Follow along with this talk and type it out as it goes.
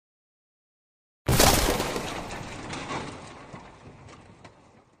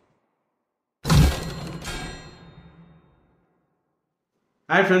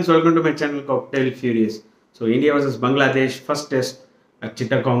Hi friends, welcome to my channel Cocktail Furious. So India versus Bangladesh, first test at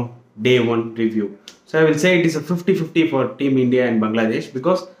Chittagong, day 1 review. So I will say it is a 50-50 for Team India and Bangladesh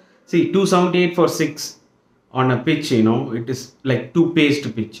because see 278 for 6 on a pitch, it is like two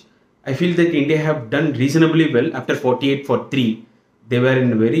paced pitch. I feel that India have done reasonably well after 48 for 3. They were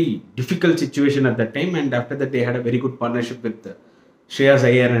in a very difficult situation at that time, and after that they had a very good partnership with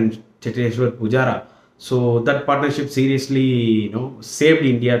Iyer and Pujara. So that partnership seriously, saved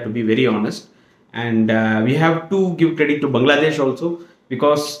India, to be very honest. And we have to give credit to Bangladesh also,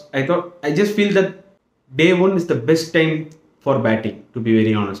 because I just feel that day 1 is the best time for batting, to be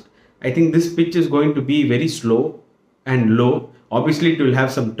very honest. I think this pitch is going to be very slow and low. Obviously, it will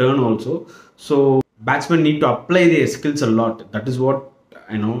have some turn also. So batsmen need to apply their skills a lot. That is what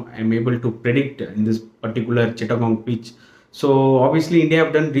I'm able to predict in this particular Chittagong pitch. So obviously India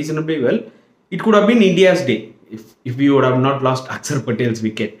have done reasonably well. It could have been India's day if we would have not lost Akshar Patel's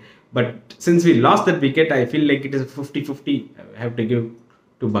wicket. But since we lost that wicket, I feel like it is a 50-50. I have to give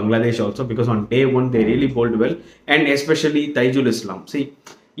to Bangladesh also, because on day 1 they really bowled well, and especially Taijul Islam. See,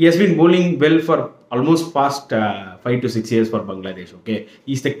 he has been bowling well for almost past 5 to 6 years for Bangladesh. Okay,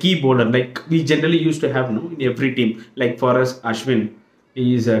 he's the key bowler. Like we generally used to have, in every team. Like for us, Ashwin,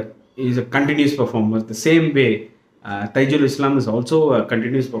 he is a continuous performer. The same way, Taijul Islam is also a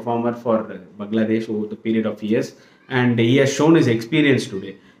continuous performer for Bangladesh over the period of years, and he has shown his experience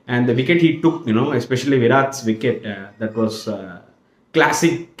today. And the wicket he took, especially Virat's wicket, that was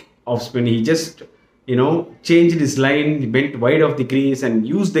classic off spin. He just, changed his line, bent wide of the crease, and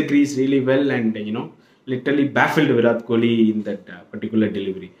used the crease really well, and literally baffled Virat Kohli in that particular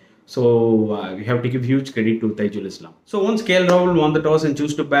delivery. So we have to give huge credit to Taijul Islam. So once KL Rahul won the toss and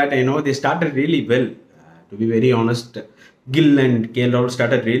chose to bat, they started really well. To be very honest, Gill and KL Rahul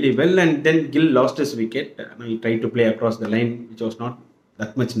started really well, and then Gill lost his wicket. He tried to play across the line, which was not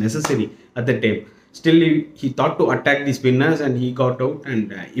that much necessary at the time. Still, he thought to attack the spinners, and he got out.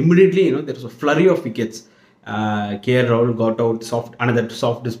 And immediately, there was a flurry of wickets. KL Rahul got out, another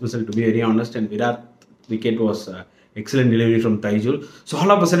soft dismissal, to be very honest, and Virat wicket was excellent delivery from Taijul. So all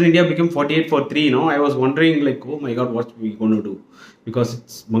of a sudden, India became 48 for 3. I was wondering, like, oh my God, what we going to do? Because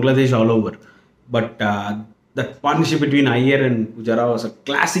it's Bangladesh all over. But that partnership between Iyer and Pujara was a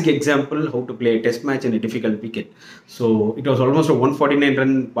classic example how to play a test match in a difficult wicket. So it was almost a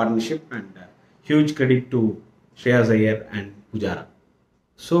 149-run partnership, and huge credit to Iyer and Pujara.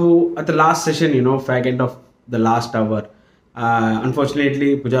 So at the last session, fag end of the last hour,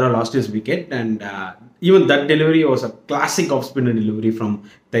 unfortunately Pujara lost his wicket, and even that delivery was a classic off-spinner delivery from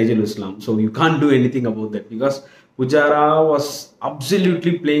Taijul Islam. So you can't do anything about that, because Pujara was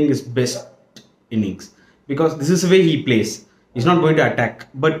absolutely playing his best innings, because this is the way he plays. He's not going to attack,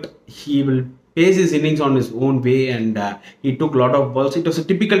 but he will pace his innings on his own way, and he took a lot of balls. It was a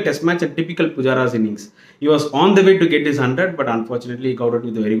typical test match and typical Pujara's innings. He was on the way to get his 100, but unfortunately he got out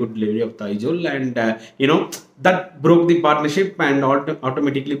with a very good delivery of Taijul, and that broke the partnership, and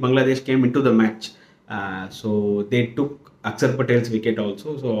automatically Bangladesh came into the match. So they took Akshar Patel's wicket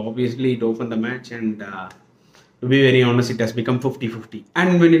also, so obviously it opened the match, and to be very honest, it has become 50-50.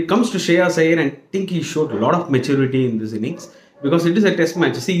 And when it comes to Iyer, I think he showed a lot of maturity in this innings, because it is a test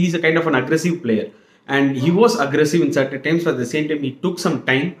match. See, he's a kind of an aggressive player, and he was aggressive in certain times, but at the same time he took some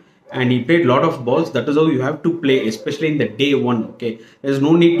time and he played a lot of balls. That is how you have to play, especially in the day 1. Okay, there's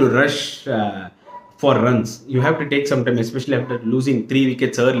no need to rush for runs. You have to take some time, especially after losing 3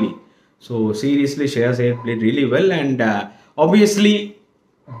 wickets early. So seriously, Iyer played really well, and obviously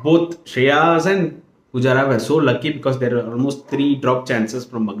both Shreyas and Pujara were so lucky, because there were almost 3 drop chances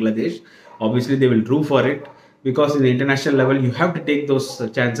from Bangladesh. Obviously, they will do for it, because in the international level, you have to take those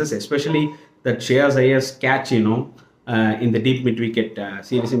chances, especially that Iyer's catch, in the deep mid wicket.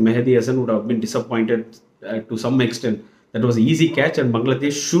 Seriously, Mehdi Hasan would have been disappointed to some extent. That was an easy catch, and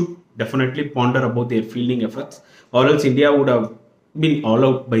Bangladesh should definitely ponder about their fielding efforts, or else India would have been all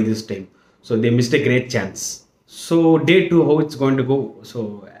out by this time. So they missed a great chance. So day 2, how it's going to go?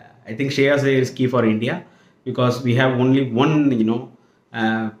 So I think Iyer is key for India, because we have only one,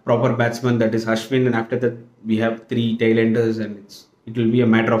 proper batsman, that is Ashwin, and after that we have 3 tailenders, and it will be a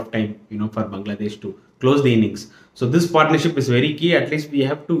matter of time, for Bangladesh to close the innings. So this partnership is very key. At least we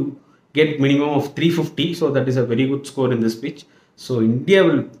have to get minimum of 350. So that is a very good score in this pitch. So India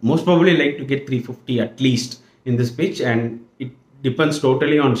will most probably like to get 350 at least in this pitch, and it depends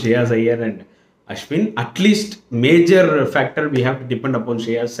totally on Iyer and Ashwin. At least major factor we have to depend upon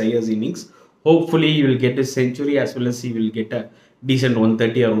Iyer's innings. Hopefully he will get a century, as well as he will get a decent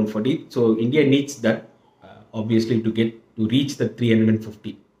 130 or 140. So India needs that, obviously, to reach the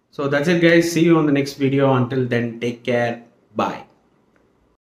 350. So that's it, guys. See you on the next video. Until then, take care. Bye.